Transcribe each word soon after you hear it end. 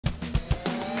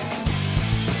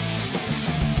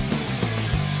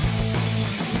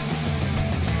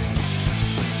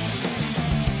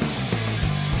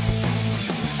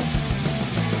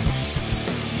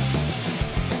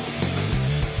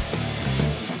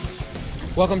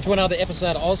Welcome to another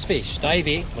episode of Ozfish. Dave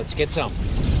here, let's get some.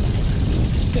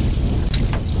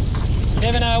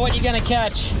 Never know what you're going to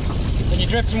catch when you're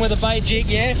drifting with a bait jig,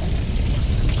 yeah?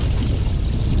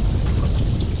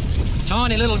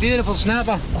 Tiny little beautiful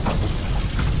snapper.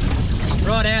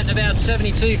 Right out in about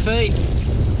 72 feet,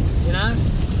 you know?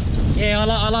 Yeah,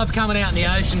 I love coming out in the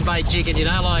ocean bait jigging, you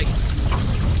know, like,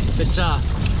 but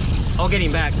I'll get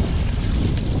him back.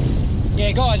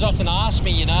 Yeah, guys often ask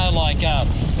me, you know, like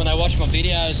when they watch my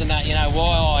videos and that, you know,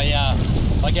 why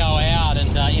I go out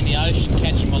and in the ocean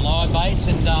catching my live baits.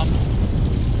 And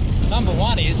number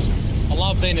one is I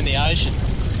love being in the ocean,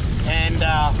 and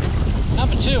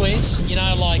number two is, you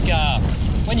know, like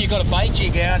when you've got a bait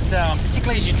jig out,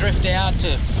 particularly as you drift out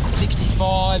to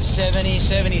 65, 70,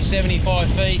 75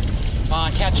 feet,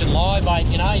 catching live bait,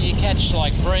 you know, you catch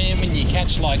like bream and you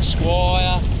catch like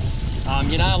squire.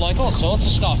 You know, like all sorts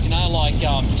of stuff, you know, like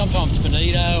sometimes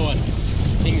bonito and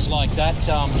things like that.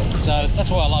 So that's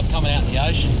why I love coming out in the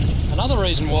ocean. Another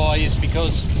reason why is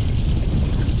because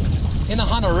in the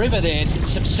Hunter River there, it's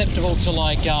susceptible to,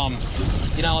 like,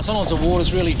 you know, sometimes the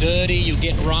water's really dirty, you'll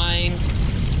get rain.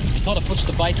 It kind of puts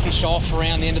the bait fish off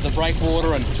around the end of the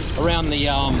breakwater and around the, you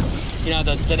know,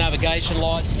 the navigation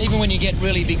lights. Even when you get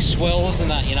really big swells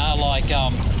and that, you know, like,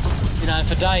 you know,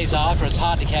 for days after, it's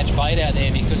hard to catch bait out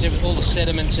there because all the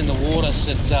sediments in the water.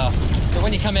 So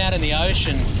when you come out in the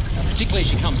ocean, particularly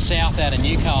as you come south out of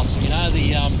Newcastle, you know,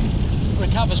 it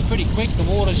recovers pretty quick. The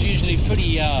water's usually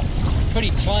pretty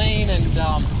clean, and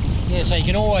yeah, so you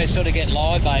can always sort of get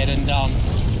live bait. And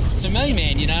to me,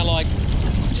 man, you know, like,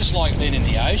 it's just like being in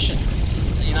the ocean.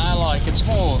 You know, like, it's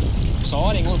more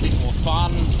exciting, a little bit more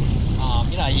fun.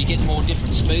 You know, you get more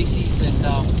different species, and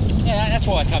yeah, that's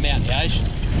why I come out in the ocean.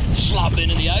 Just love being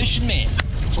in the ocean, man.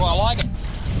 That's why I like it.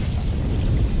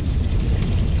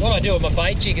 What I do with my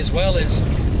bait jig as well is,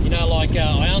 you know, like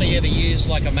I only ever use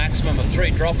like a maximum of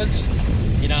 3 droppers,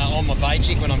 you know, on my bait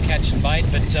jig when I'm catching bait.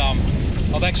 But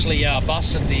I've actually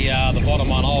busted the bottom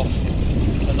one off.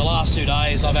 And the last 2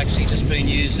 days I've actually just been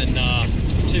using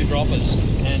 2 droppers,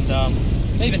 and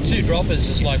even 2 droppers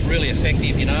is like really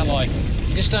effective. You know, like,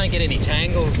 you just don't get any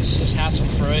tangles. It's just hassle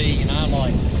free. You know,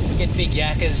 like, get big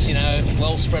yakkers, you know,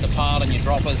 well spread apart on your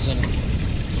droppers, and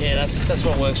yeah, that's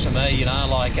what works for me. You know,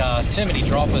 like too many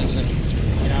droppers, and,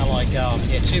 you know, like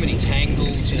yeah, too many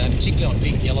tangles, you know, particularly on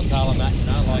big yellowtail and that, you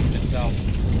know, like, but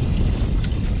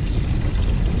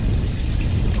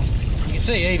you can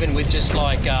see even with just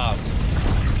like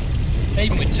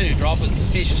even with 2 droppers, the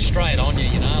fish is straight on you,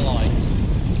 you know, like.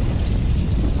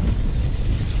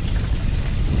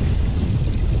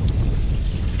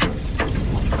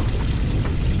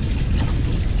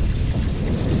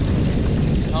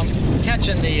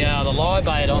 Catching the live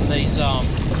bait on these,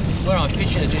 where I'm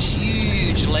fishing, are just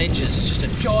huge ledges. It's just a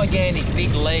gigantic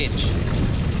big ledge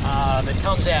that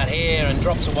comes out here and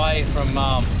drops away from,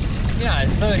 you know,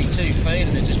 32 feet,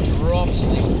 and it just drops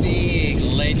on these big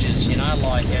ledges, you know,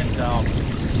 like, and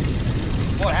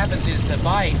what happens is the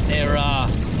bait, they're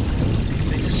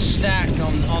just stacked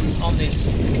on this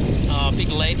big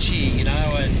ledge here, you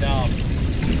know, and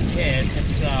yeah,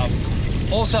 it's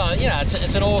also, you know,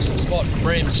 it's an awesome spot for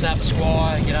bream, snapper,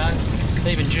 squire, you know,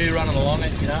 even Jew running along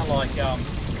it, you know, like,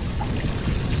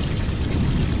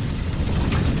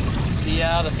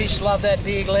 the fish love that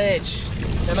big ledge.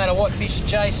 No matter what fish you're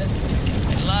chasing,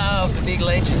 they love the big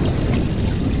ledges.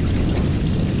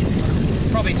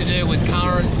 Probably to do with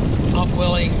current,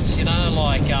 upwellings, you know,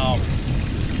 like,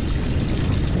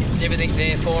 everything's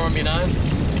there for them, you know.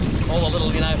 All the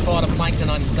little, you know, phytoplankton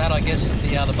and that, I guess,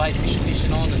 the bait fish are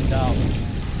fishing on, and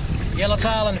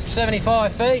yellowtail in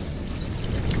 75 feet.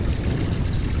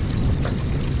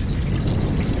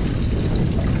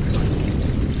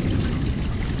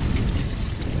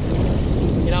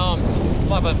 You know,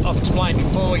 like I've explained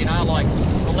before, you know, like,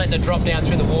 I'm letting it drop down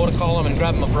through the water column and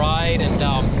grabbing my braid, and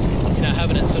you know,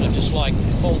 having it sort of just like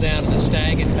fall down in a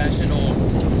staggered fashion, or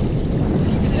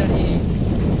you get out here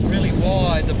really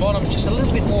wide, the bottom's just a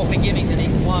little bit more forgiving than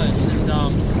in close, and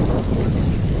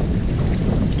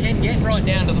you can get right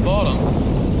down to the bottom.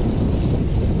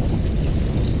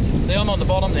 See, I'm on the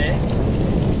bottom there.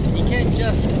 You can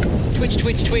just twitch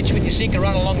with your sinker,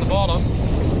 run along the bottom,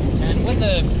 and when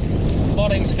the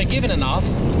bottom's forgiving enough,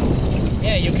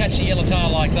 yeah, you'll catch the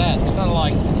yellowtail like that. It's kind of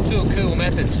like 2 cool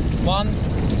methods. One,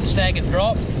 staggered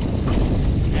drop,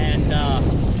 and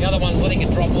the other one's letting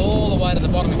it drop all the way to the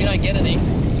bottom. If you don't get anything,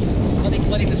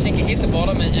 letting the sinker hit the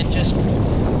bottom and just, you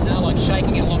know, like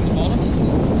shaking it along the bottom.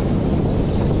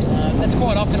 That's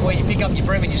quite often where you pick up your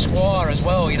bream and your squire as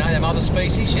well, you know, them other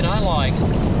species, you know, like,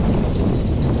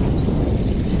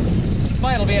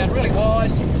 bait will be out really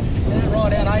wide, you know,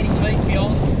 right out 80 feet beyond.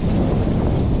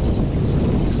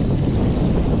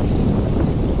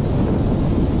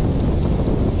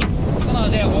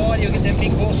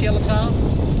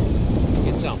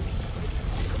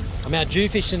 I'm out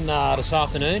Jewfishing this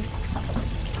afternoon.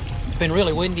 It's been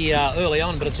really windy early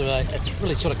on, but it's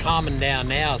really sort of calming down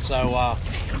now. So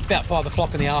about 5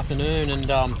 o'clock in the afternoon, and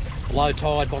low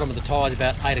tide, bottom of the tide,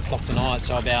 about 8 o'clock tonight.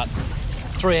 So about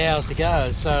 3 hours to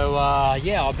go. So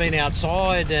yeah, I've been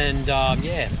outside and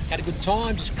yeah, had a good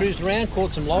time. Just cruised around,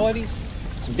 caught some liveys,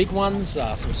 some big ones,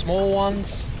 some small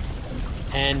ones,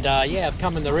 and yeah, I've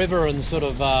come in the river and sort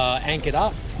of anchored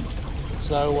up.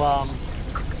 So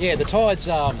yeah, the tide's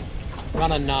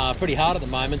running pretty hard at the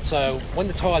moment. So when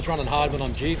the tide's running hard when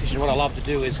I'm Jewfishing, what I love to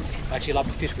do is I actually love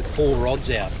to fish with 4 rods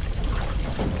out.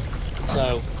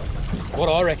 So what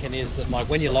I reckon is that, like,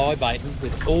 when you're live baiting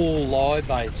with all live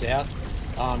baits out,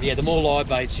 yeah, the more live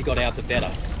baits you got out, the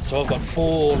better. So I've got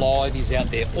 4 liveys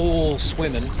out there, all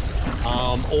swimming,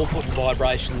 all putting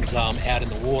vibrations out in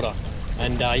the water.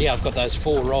 And yeah, I've got those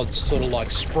 4 rods sort of like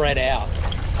spread out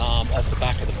off the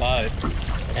back of the boat.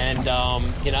 And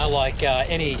you know, like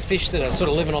any fish that are sort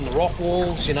of living on the rock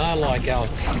walls, you know, like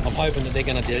I'm hoping that they're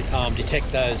going to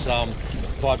detect those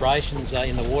vibrations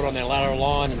in the water on their lateral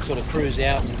line and sort of cruise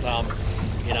out and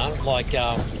you know, like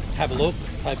have a look,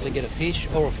 hopefully get a fish.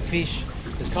 Or if a fish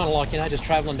is kind of like, you know, just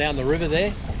traveling down the river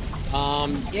there,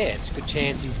 yeah, it's a good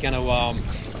chance he's going to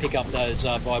pick up those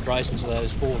vibrations of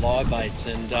those 4 live baits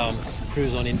and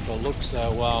cruise on in for a look.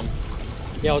 So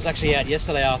yeah, I was actually out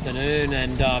yesterday afternoon,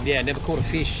 and yeah, never caught a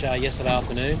fish yesterday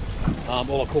afternoon.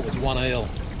 All I caught was 1 eel,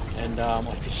 and I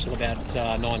fished till about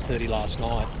 9:30 last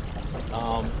night.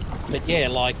 But yeah,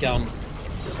 like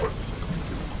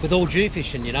with all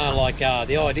Jewfishing, you know, like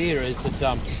the idea is that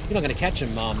you're not going to catch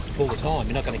them all the time.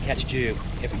 You're not going to catch Jew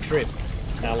every trip.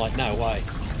 You know, like, no way.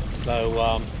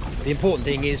 So the important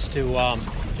thing is to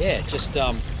yeah, just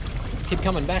keep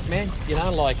coming back, man. You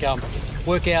know, like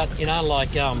work out, you know,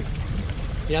 like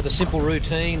you know, the simple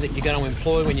routine that you're going to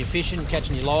employ when you're fishing,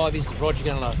 catching your liveys, the rod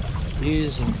you're going to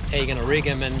use, and how you're going to rig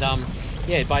them. And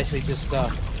yeah, basically just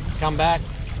come back,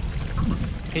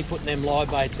 keep putting them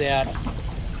live baits out,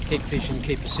 keep fishing,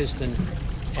 keep persistent,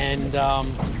 and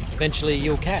eventually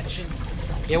you'll catch.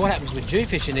 Yeah, what happens with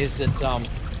Jewfishing is that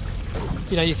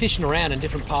you know, you're fishing around in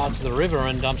different parts of the river,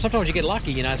 and sometimes you get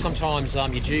lucky. You know, sometimes you're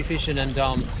Jewfishing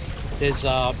and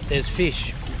there's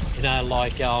fish, you know,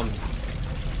 like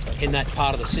in that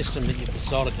part of the system that you've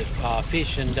decided to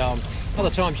fish, and other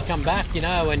times you come back, you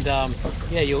know, and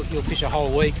yeah, you'll fish a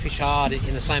whole week, fish hard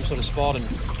in the same sort of spot, and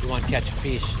you won't catch a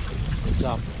fish.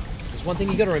 There's one thing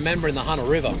you've got to remember in the Hunter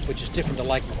River, which is different to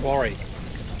Lake Macquarie,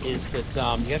 is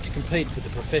that you have to compete with the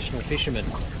professional fishermen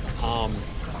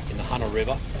in the Hunter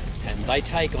River, and they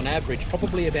take on average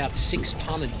probably about 6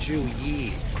 tonne of Jew a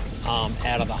year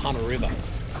out of the Hunter River,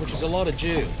 which is a lot of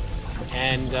Jew.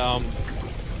 And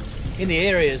in the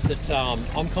areas that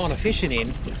I'm kind of fishing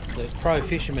in, the pro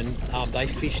fishermen, they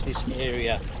fish this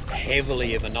area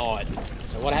heavily of a night.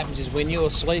 So what happens is when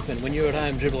you're sleeping, when you're at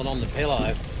home dribbling on the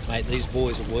pillow, mate, these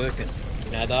boys are working.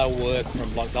 You know, they'll work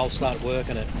from, like, they'll start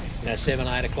working at, you know, 7,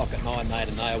 8 o'clock at night, mate,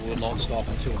 and they will not stop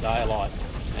until daylight.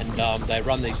 And they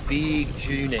run these big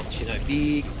Jew nets, you know,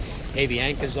 big heavy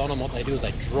anchors on them. What they do is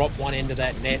they drop one end of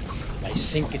that net, they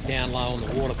sink it down low on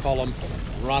the water column,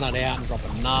 run it out and drop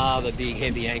another big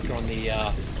heavy anchor on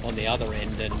the other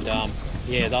end. And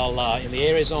yeah, they'll in the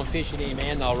areas I'm fishing here,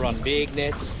 man, they'll run big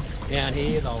nets down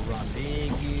here, they'll run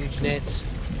big huge nets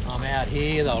out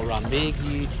here, they'll run big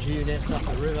huge Jew nets up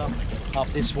the river,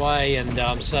 up this way.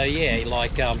 And so yeah,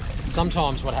 like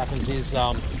sometimes what happens is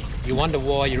you wonder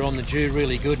why you're on the Jew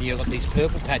really good and you've got these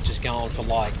purple patches going for,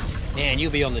 like, man,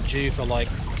 you'll be on the Jew for like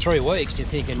 3 weeks, you're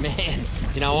thinking, man,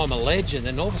 you know, I'm a legend,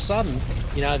 and all of a sudden,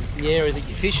 you know, the area that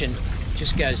you're fishing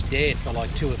just goes dead for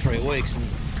like 2 or 3 weeks. And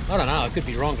I don't know, I could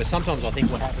be wrong, but sometimes I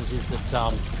think what happens is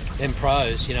that them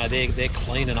pros, you know, they're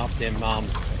cleaning up them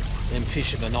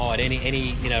fish of the night.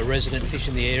 Any you know, resident fish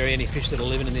in the area, any fish that are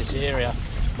living in this area,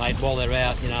 mate, while they're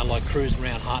out, you know, like cruising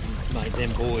around hunting, mate,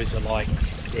 them boys are like,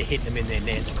 they're hitting them in their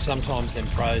nets. And sometimes them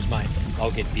pros, mate,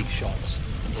 they'll get big shots.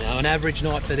 You know, an average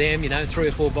night for them, you know, 3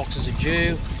 or 4 boxes of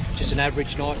Jew, just an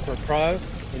average night for a pro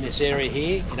in this area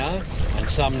here, you know. And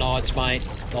some nights, mate,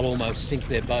 they'll almost sink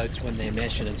their boats when they're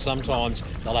meshing, and sometimes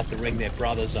they'll have to ring their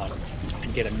brothers up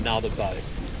and get another boat,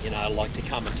 you know, like to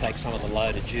come and take some of the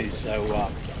load of Jew. So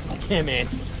yeah, man,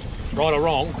 right or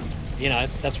wrong, you know,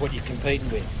 that's what you're competing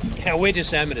with. You know, we're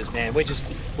just amateurs, man. We're just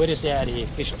out here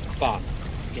fishing for fun.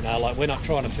 You know, like, we're not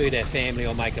trying to feed our family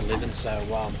or make a living.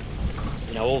 So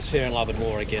you know, all's fair in love and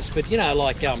war, I guess. But you know,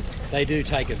 like they do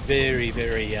take a very,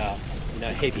 very you know,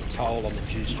 heavy toll on the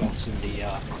Jew stocks in the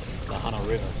Hunter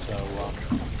River. So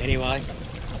anyway,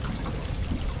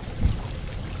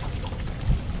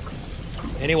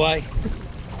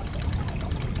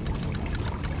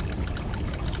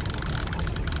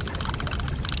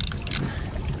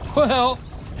 Well,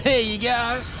 there you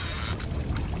go.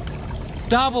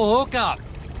 Double hookup.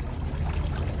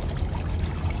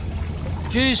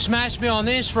 Jew smashed me on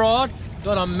this rod.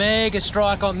 Got a mega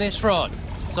strike on this rod.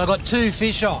 So I got 2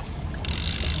 fish on.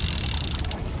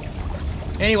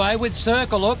 Anyway, with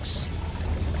circle hooks,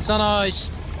 sometimes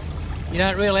you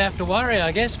don't really have to worry,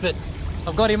 I guess, but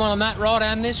I've got him on that rod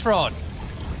and this rod.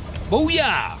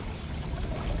 Booyah!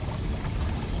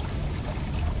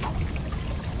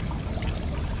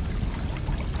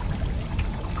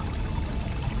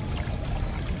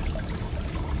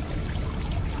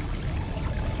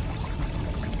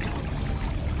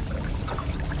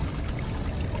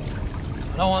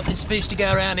 I want this fish to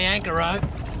go around the anchor rope.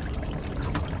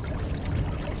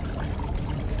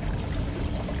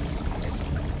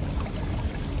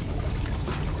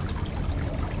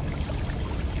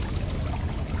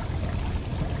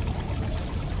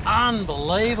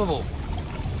 Unbelievable.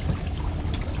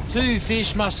 2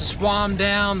 fish must have swum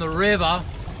down the river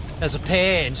as a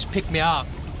pair and just picked me up.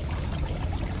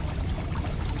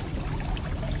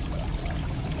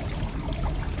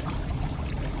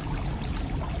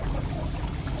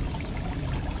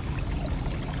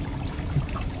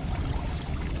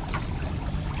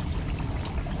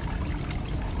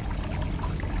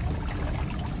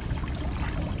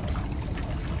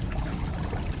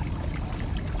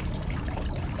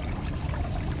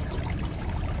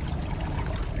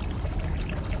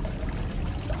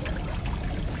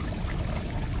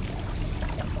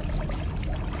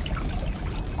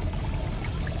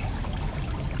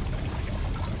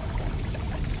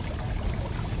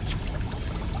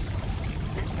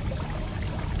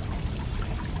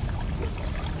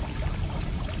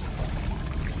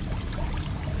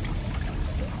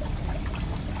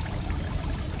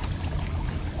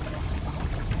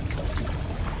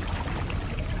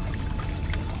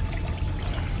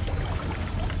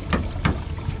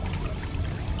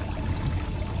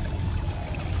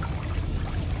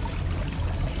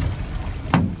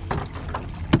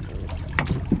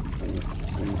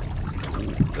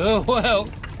 Oh well.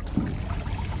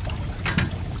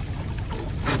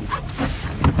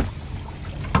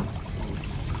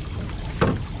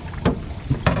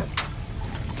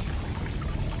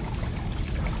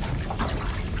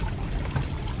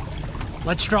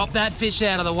 Let's drop that fish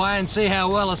out of the way and see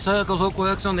how well a circle hook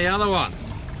works on the other one.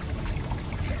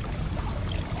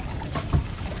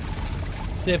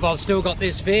 See if I've still got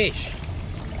this fish.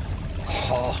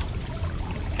 Oh,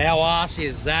 how arsey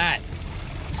is that?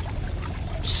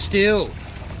 Still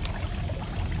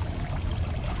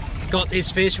got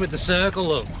this fish with the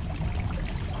circle hook.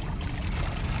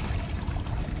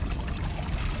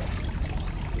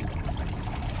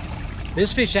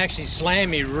 This fish actually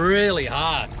slammed me really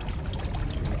hard.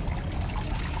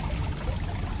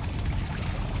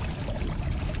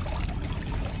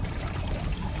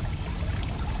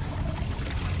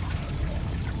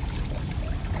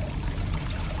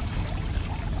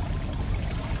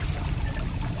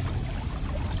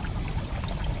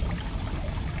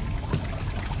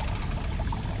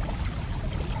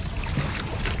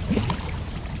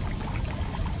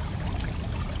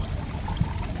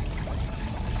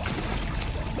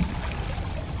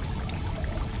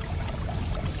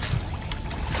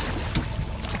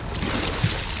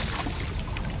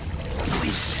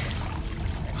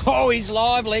 Oh, he's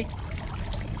lively.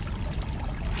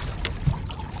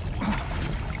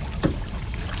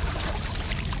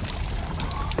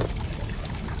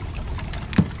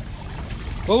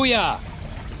 Booyah!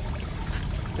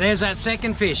 There's that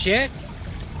second fish, yeah?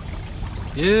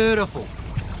 Beautiful.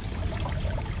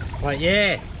 But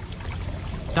yeah,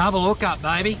 double hookup,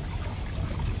 baby.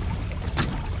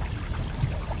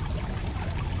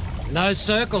 And those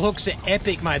circle hooks are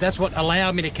epic, mate. That's what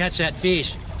allowed me to catch that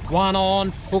fish. One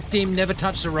on, hooked him, never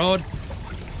touched the rod.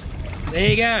 There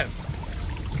you go.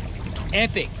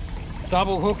 Epic.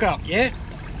 Double hookup, yeah?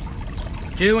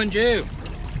 Jew and Jew.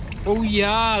 Oh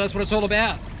yeah, that's what it's all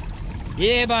about.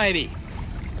 Yeah, baby.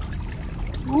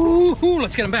 Ooh,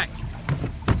 let's get him back.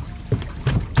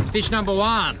 Fish number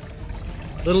 1.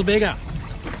 A little bigger.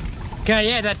 Okay,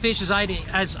 yeah, that fish is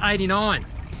 89.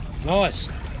 Nice.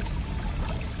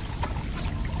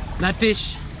 That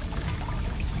fish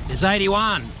is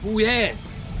 81. Oh yeah.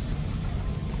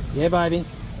 Yeah, baby.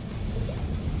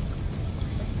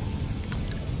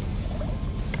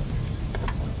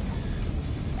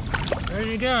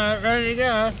 Ready to go, ready to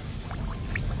go.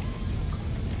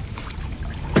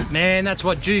 Man, that's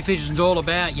what Jewfishing is all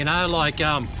about, you know, like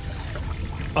I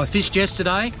fished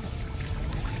yesterday,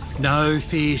 no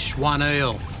fish, 1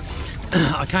 eel.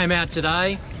 I came out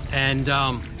today and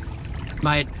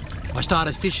mate, I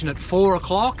started fishing at 4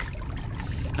 o'clock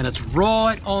and it's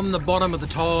right on the bottom of the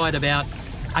tide about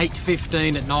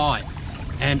 8:15 at night,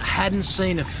 and hadn't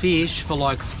seen a fish for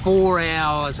like 4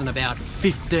 hours and about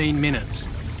 15 minutes.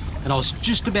 And I was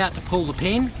just about to pull the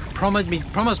pin.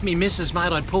 Promised me missus,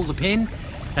 mate, I'd pull the pin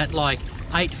at like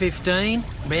 8:15,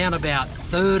 around about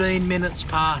 13 minutes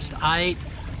past 8.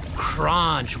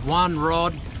 Crunch, one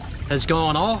rod has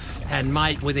gone off, and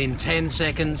mate, within 10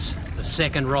 seconds, the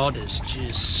second rod is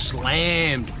just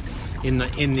slammed in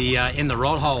the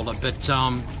rod holder. But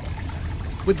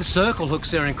with the circle hooks,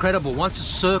 they're incredible. Once a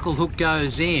circle hook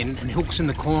goes in and hooks in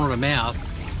the corner of the mouth,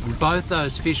 and both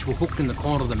those fish were hooked in the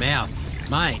corner of the mouth,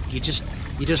 mate, you just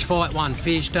fight one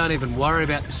fish, don't even worry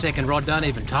about the second rod, don't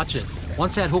even touch it.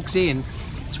 Once that hook's in,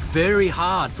 it's very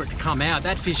hard for it to come out.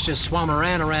 That fish just swum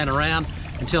around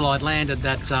until I'd landed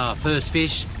that first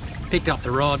fish, picked up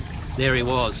the rod, there he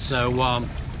was. So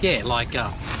yeah, like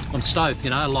I'm stoked, you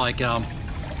know, like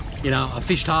you know, I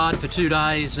fished hard for 2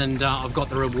 days and I've got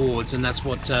the rewards, and that's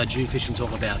what Jewfishing's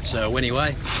all about. So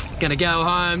anyway, gonna go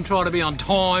home, try to be on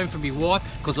time for my wife,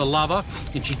 because I love her,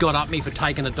 and she got up me for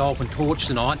taking a dolphin torch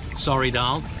tonight. Sorry,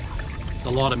 darling.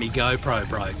 The light of me GoPro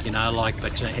broke, you know, like,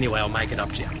 but anyway, I'll make it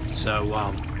up to you.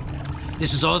 So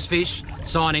this is Ozfish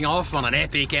signing off on an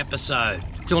epic episode.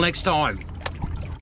 Till next time.